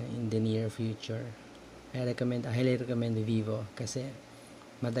bibili nyo in the near future. I highly recommend the Vivo kasi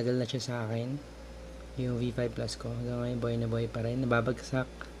matagal na siya sa akin. Yung V5 Plus ko, hanggang ngayon buhay na buhay pa rin. Nababagsak,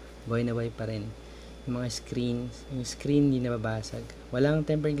 buhay na buhay pa rin. Yung mga yung screen hindi nababasag. Walang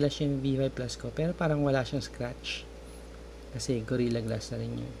tempered glass yung V5 Plus ko, pero parang wala siyang scratch. Kasi Gorilla Glass na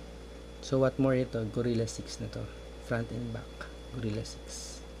rin yun. So what more ito, Gorilla 6 na to. Front and back, Gorilla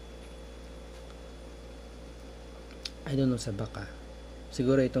 6. I don't know sa baka.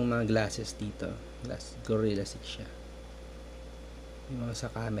 Siguro itong mga glasses dito. Gorilla 6 siya. Yung mga sa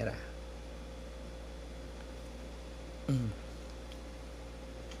camera.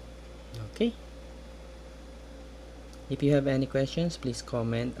 Okay. If you have any questions, please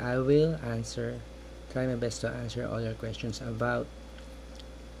comment. I will try my best to answer all your questions about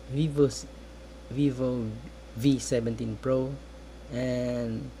Vivo V17 Pro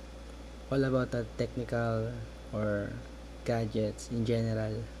and all about the technical or gadgets in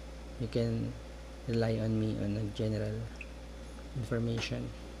general. You can rely on me on a general information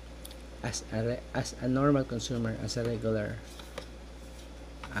as a normal consumer, as a regular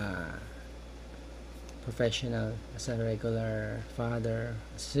professional, as a regular father,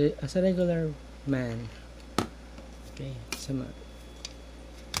 as a regular man. Okay,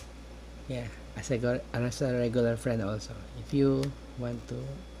 yeah, as a regular friend also. If you want to,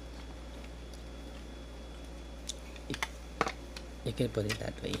 you can put it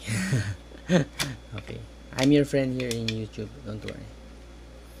that way. Okay, I'm your friend here in YouTube, don't worry.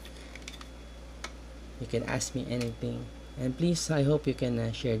 You can ask me anything, and please, I hope you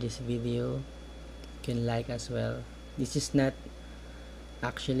can share this video. You can like as well. This is not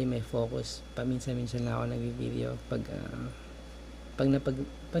actually my focus. Paminsan-minsan lang ako nag-video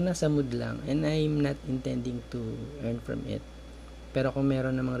pag nasa mood lang, and I'm not intending to earn from it. Pero kung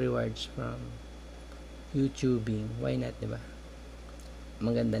meron namang rewards from YouTubing, why not, diba?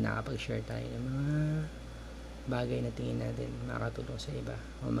 Maganda nakapag-share tayo ng mga bagay na tingin natin makakatulong sa iba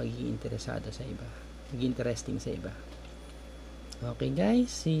o magiging interesado sa iba, magiging interesting sa iba. Okay guys,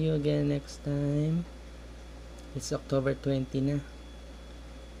 see you again next time. It's October 20 na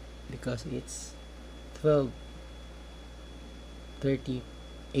because it's 12:30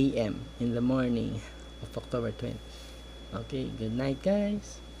 a.m. in the morning of October 20. Okay, good night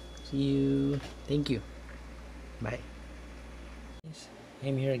guys. See you. Thank you. Bye.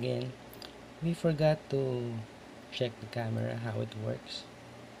 I'm here again. We forgot to check the camera, how it works.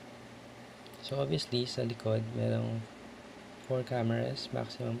 So obviously, sa likod, merong 4 cameras,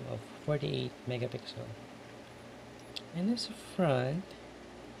 maximum of 48 megapixel. And sa front,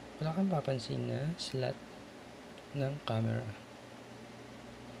 wala kang papansin na slot ng camera.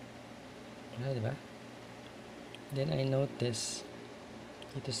 Wala, diba? Then I noticed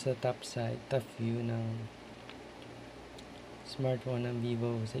ito sa top view ng smartphone ng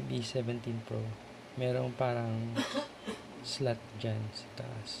Vivo V17 Pro. Merong parang slot dyan sa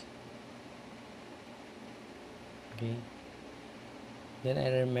taas. Okay. Then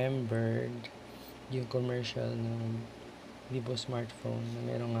I remembered yung commercial ng Vivo smartphone na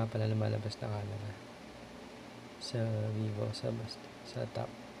meron nga pala lumalabas na camera sa Vivo sa top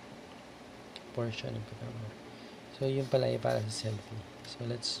portion of the camera. So yun pala ay para sa selfie. So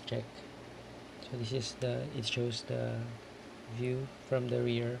let's check. So this is it shows the view from the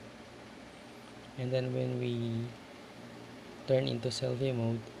rear, and then when we turn into selfie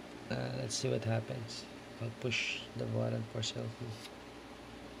mode, let's see what happens. I'll push the button for selfie.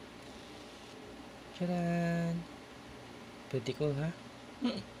 Tadaan! Pretty cool, huh?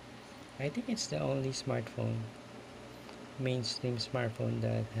 I think it's the only mainstream smartphone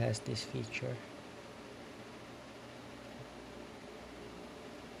that has this feature.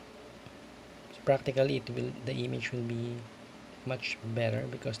 So practically the image will be much better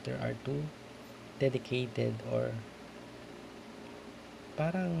because there are two dedicated, or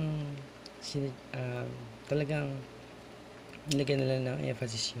parang talagang nilagyan nila ng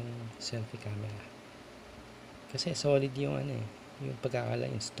emphasis yung selfie camera kasi solid yung yung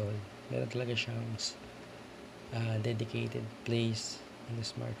pagkakala-install. Meron talaga siyang dedicated place in the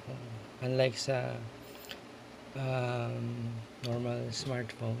smartphone, unlike sa normal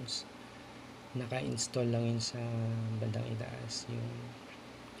smartphones. Naka-install lang yun sa bandang itaas, yung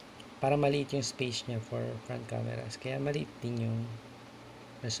para maliit yung space niya for front cameras, kaya maliit din yung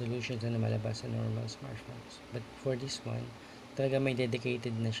resolution na malabas sa normal smartphones. But for this one, talaga may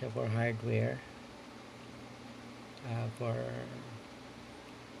dedicated na siya for hardware, for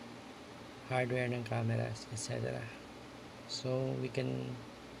hardware ng cameras, etc. So we can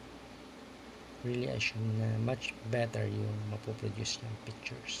really assume na much better yung mapoproduce ng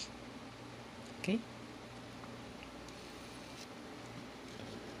pictures. Okay?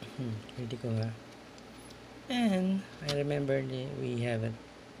 Ready ko nga. And I remember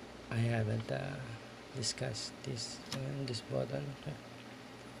I haven't discussed this button.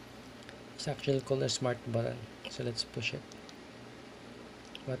 It's actually called a smart button. So let's push it.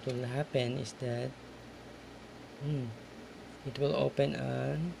 What will happen is that it will open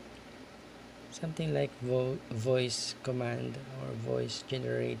on something like voice command or voice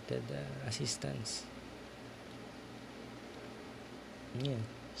generated assistance. Yeah,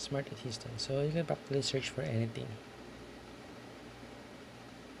 smart assistant. So you can practically search for anything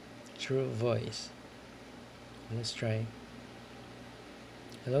through voice. Let's try.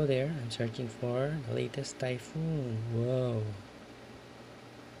 Hello there, I'm searching for the latest typhoon. Whoa,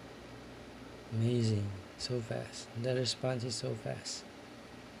 amazing, so fast. The response is so fast.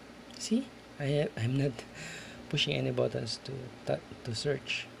 See, I'm not pushing any buttons to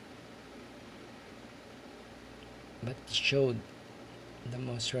search, but it showed the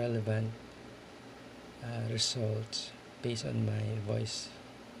most relevant results based on my voice.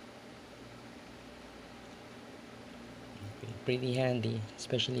 Pretty handy,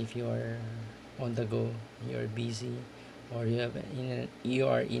 especially if you are on the go, you're busy, or you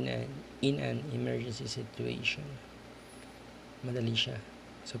are in an emergency situation. Madali siya.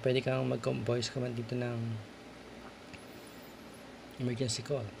 So pwede kang mag-voice command dito ng emergency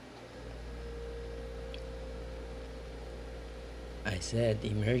call. I said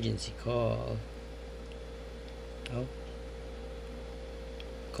emergency call. Oh,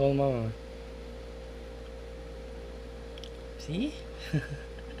 call mama. See?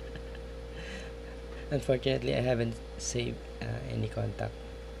 Unfortunately, I haven't saved any contact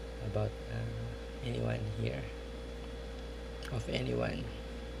about anyone here, of anyone.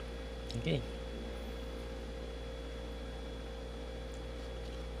 Okay.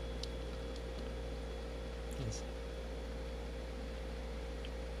 Yes.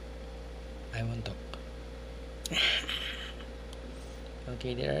 I won't talk.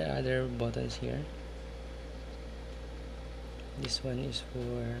 Okay, there are other buttons here. This one is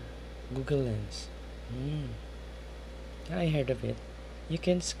for Google Lens. I heard of it. You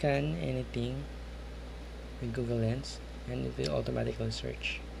can scan anything with Google Lens and it will automatically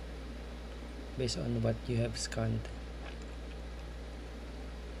search based on what you have scanned.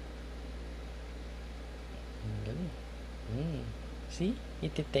 See?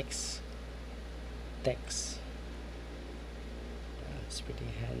 It detects text. It's pretty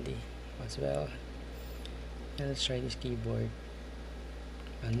handy as well. And let's try this keyboard.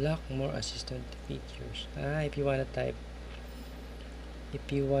 Unlock more assistant features. If you want to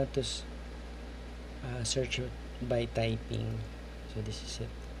search by typing, so this is it.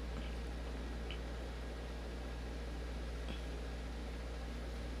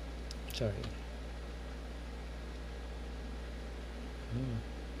 Sorry.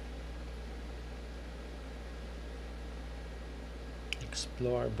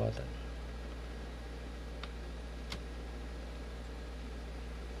 Explore button.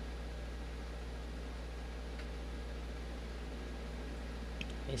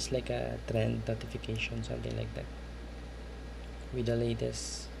 It's like a trend notification, something like that, with the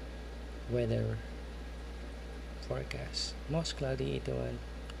latest weather forecast. Most cloudy, 81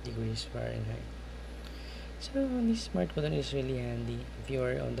 degrees Fahrenheit. So this smart button is really handy if you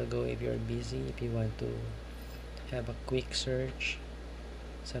are on the go, if you're busy, if you want to have a quick search,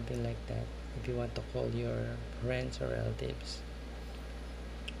 something like that. If you want to call your friends or relatives,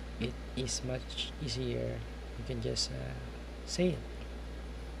 it is much easier. You can just say it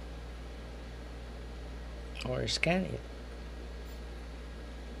or scan it,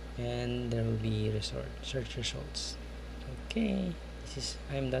 and there will be search results. Okay,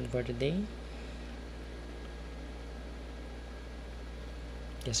 I'm done for today.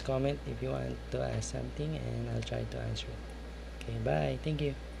 Just comment if you want to ask something and I'll try to answer it. Okay, bye. Thank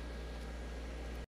you.